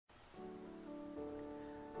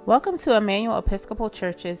Welcome to Emmanuel Episcopal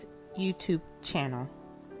Church's YouTube channel.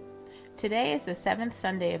 Today is the 7th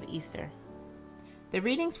Sunday of Easter. The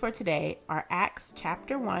readings for today are Acts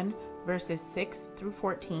chapter 1, verses 6 through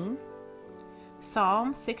 14,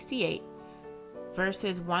 Psalm 68,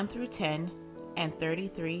 verses 1 through 10 and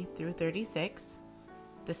 33 through 36.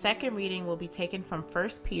 The second reading will be taken from 1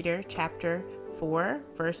 Peter chapter 4,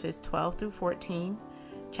 verses 12 through 14,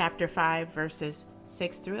 chapter 5, verses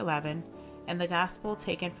 6 through 11, and the Gospel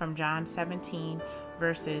taken from John 17,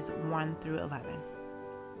 verses 1 through 11.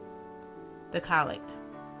 The Collect.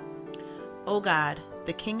 O God,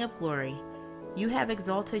 the King of glory, you have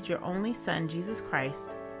exalted your only Son, Jesus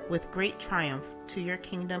Christ, with great triumph to your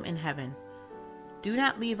kingdom in heaven. Do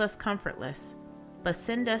not leave us comfortless, but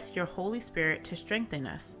send us your Holy Spirit to strengthen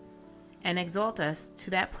us and exalt us to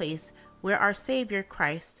that place where our Savior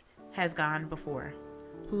Christ has gone before,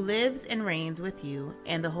 who lives and reigns with you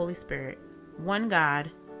and the Holy Spirit, one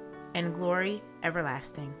God, and glory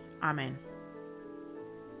everlasting. Amen.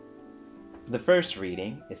 The first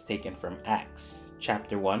reading is taken from Acts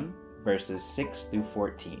chapter 1, verses 6 through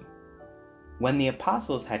 14. When the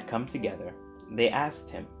apostles had come together, they asked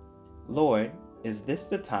him, Lord, is this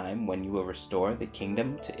the time when you will restore the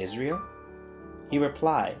kingdom to Israel? He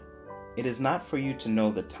replied, It is not for you to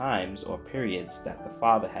know the times or periods that the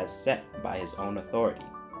Father has set by his own authority.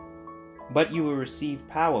 But you will receive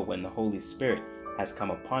power when the Holy Spirit has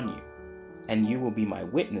come upon you, and you will be my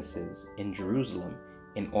witnesses in Jerusalem,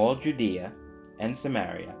 in all Judea and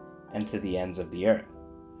Samaria, and to the ends of the earth.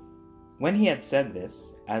 When he had said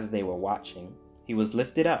this, as they were watching, he was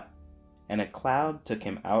lifted up, and a cloud took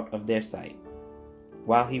him out of their sight.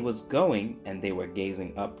 While he was going and they were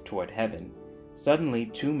gazing up toward heaven, suddenly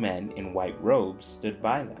two men in white robes stood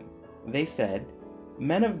by them. They said,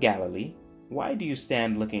 Men of Galilee, why do you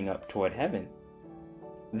stand looking up toward heaven?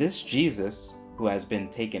 This Jesus, who has been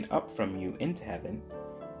taken up from you into heaven,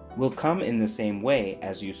 will come in the same way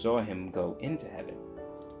as you saw him go into heaven.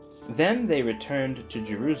 Then they returned to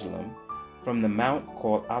Jerusalem from the mount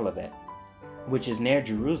called Olivet, which is near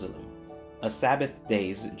Jerusalem, a Sabbath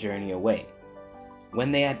day's journey away.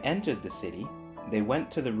 When they had entered the city, they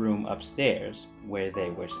went to the room upstairs where they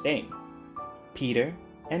were staying. Peter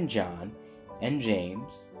and John and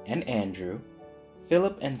James and Andrew,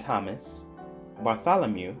 Philip and Thomas,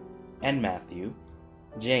 Bartholomew and Matthew,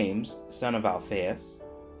 James son of Alphaeus,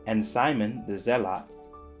 and Simon the Zealot,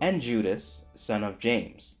 and Judas son of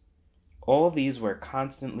James. All these were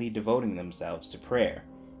constantly devoting themselves to prayer,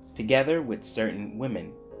 together with certain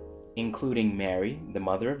women, including Mary, the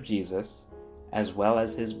mother of Jesus, as well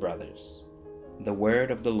as his brothers. The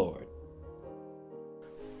word of the Lord.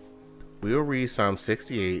 We will read Psalm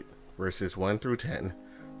 68, verses 1 through 10,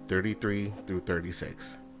 33 through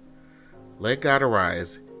 36. Let God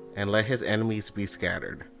arise, and let his enemies be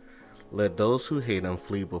scattered. Let those who hate him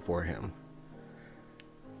flee before him.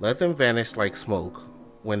 Let them vanish like smoke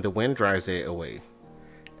when the wind drives it away.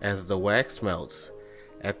 As the wax melts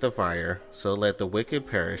at the fire, so let the wicked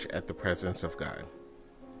perish at the presence of God.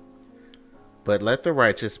 But let the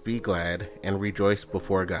righteous be glad and rejoice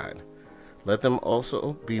before God. Let them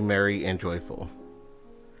also be merry and joyful.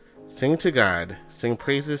 Sing to God, sing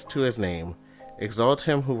praises to his name, exalt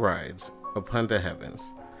him who rides upon the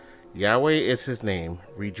heavens. Yahweh is his name,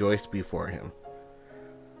 rejoice before him.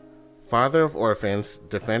 Father of orphans,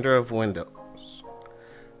 defender of widows,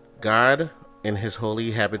 God in his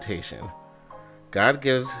holy habitation. God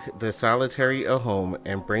gives the solitary a home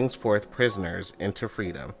and brings forth prisoners into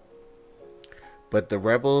freedom. But the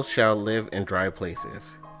rebels shall live in dry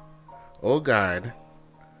places. O God,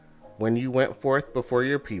 when you went forth before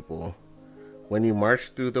your people, when you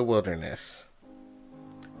marched through the wilderness,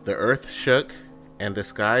 the earth shook and the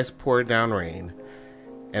skies poured down rain,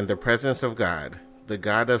 and the presence of God, the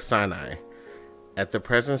God of Sinai, at the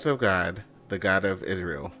presence of God, the God of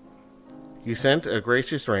Israel. You sent a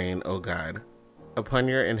gracious rain, O God, upon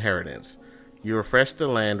your inheritance. You refreshed the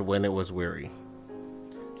land when it was weary.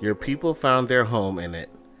 Your people found their home in it.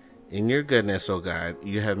 In your goodness, O God,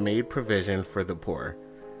 you have made provision for the poor.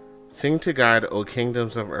 Sing to God, O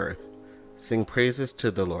kingdoms of earth. Sing praises to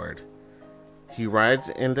the Lord. He rides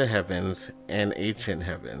in the heavens and ancient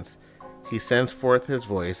heavens. He sends forth his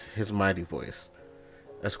voice, his mighty voice.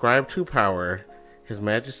 Ascribe to power, his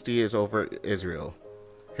majesty is over Israel.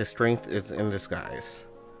 His strength is in the skies.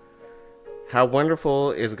 How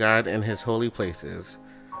wonderful is God in his holy places,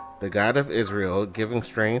 the God of Israel, giving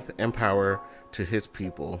strength and power to his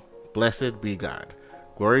people. Blessed be God.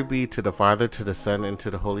 Glory be to the Father, to the Son, and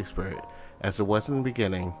to the Holy Spirit, as it was in the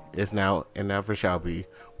beginning, is now, and ever shall be,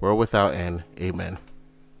 world without end. Amen.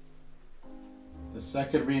 The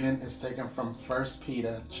second reading is taken from 1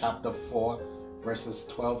 Peter chapter 4, verses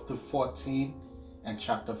 12 to 14, and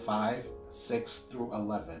chapter 5, 6 through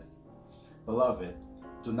 11. Beloved,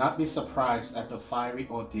 do not be surprised at the fiery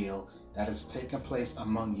ordeal that has taken place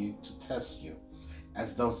among you to test you,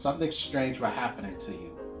 as though something strange were happening to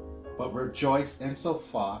you. But rejoice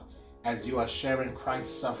insofar as you are sharing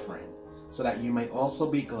Christ's suffering, so that you may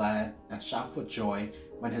also be glad and shout for joy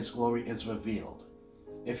when his glory is revealed.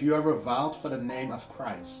 If you are reviled for the name of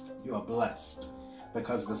Christ, you are blessed,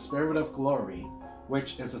 because the Spirit of glory,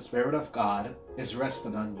 which is the Spirit of God, is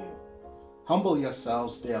resting on you. Humble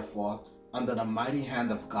yourselves, therefore, under the mighty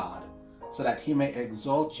hand of God, so that he may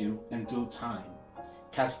exalt you in due time.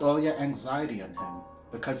 Cast all your anxiety on him,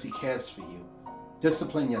 because he cares for you.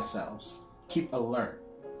 Discipline yourselves. Keep alert.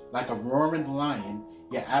 Like a roaring lion,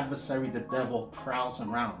 your adversary the devil prowls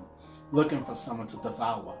around, looking for someone to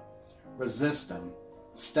devour. Resist him,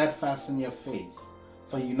 steadfast in your faith,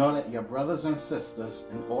 for you know that your brothers and sisters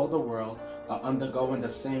in all the world are undergoing the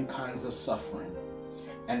same kinds of suffering.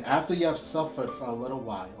 And after you have suffered for a little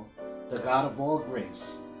while, the God of all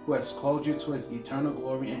grace, who has called you to his eternal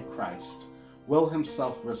glory in Christ, will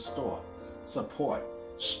himself restore, support,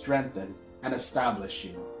 strengthen, and establish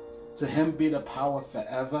you. To him be the power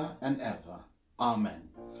forever and ever. Amen.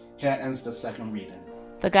 Here ends the second reading.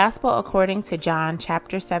 The Gospel according to John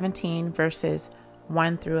chapter 17, verses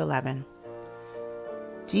 1 through 11.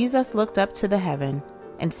 Jesus looked up to the heaven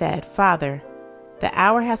and said, Father, the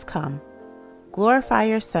hour has come. Glorify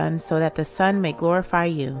your Son, so that the Son may glorify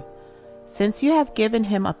you, since you have given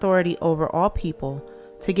him authority over all people,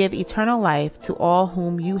 to give eternal life to all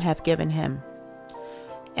whom you have given him.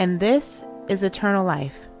 And this is eternal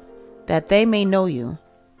life, that they may know you,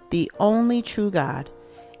 the only true God,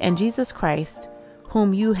 and Jesus Christ,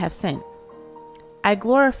 whom you have sent. I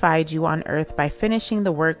glorified you on earth by finishing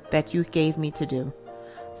the work that you gave me to do.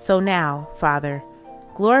 So now, Father,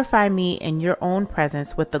 glorify me in your own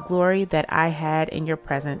presence with the glory that I had in your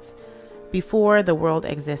presence before the world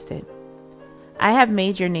existed. I have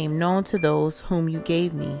made your name known to those whom you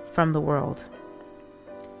gave me from the world.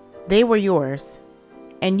 They were yours,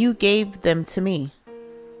 and you gave them to me,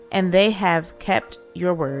 and they have kept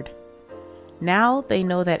your word. Now they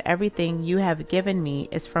know that everything you have given me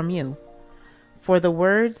is from you. For the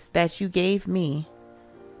words that you gave me,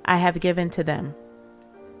 I have given to them,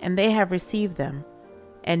 and they have received them,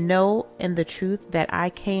 and know in the truth that I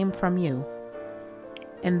came from you,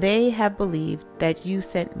 and they have believed that you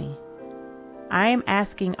sent me. I am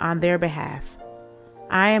asking on their behalf.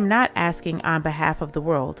 I am not asking on behalf of the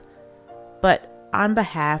world, but on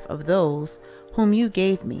behalf of those whom you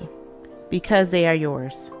gave me, because they are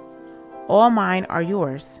yours. All mine are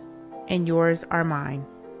yours, and yours are mine.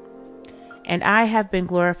 And I have been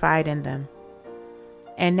glorified in them.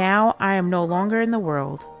 And now I am no longer in the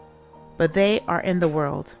world, but they are in the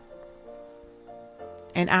world,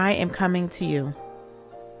 and I am coming to you.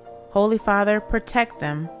 Holy Father, protect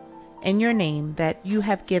them in your name that you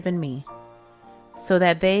have given me, so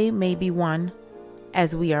that they may be one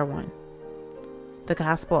as we are one. The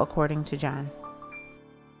Gospel according to John.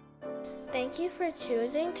 Thank you for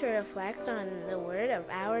choosing to reflect on the word of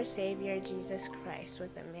our Savior Jesus Christ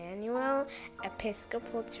with Emmanuel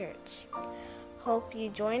Episcopal Church. Hope you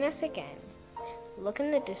join us again. Look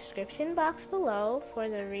in the description box below for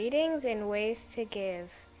the readings and ways to give.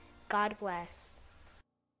 God bless.